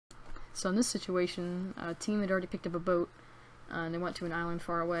So in this situation, a team had already picked up a boat, and they went to an island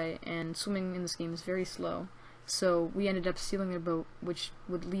far away, and swimming in this game is very slow. So we ended up stealing their boat, which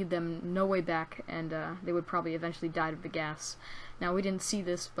would lead them no way back, and they would probably eventually die of the gas. Now, we didn't see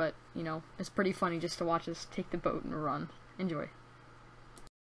this, but, you know, it's pretty funny just to watch us take the boat and run. Enjoy.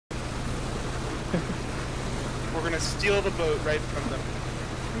 We're gonna steal the boat right from them.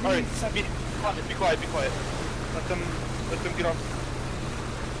 Alright, be quiet. Let them get off.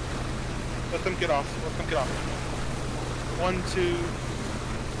 Let them get off. 1, 2.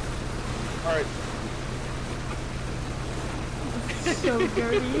 Alright. So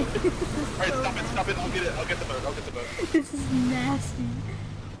dirty. Alright, stop it. I'll get the boat. This is nasty.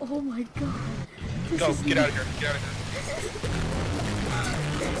 Oh my god. Go, get out of here.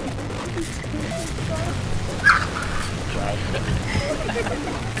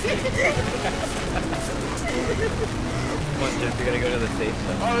 Come on, Jeff, we gotta go to the safe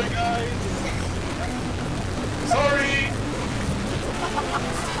zone. Alright, guys. Sorry.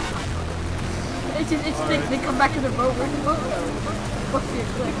 They come back to their boat. Where's the boat? Must be a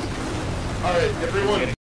glitch. Alright, everyone.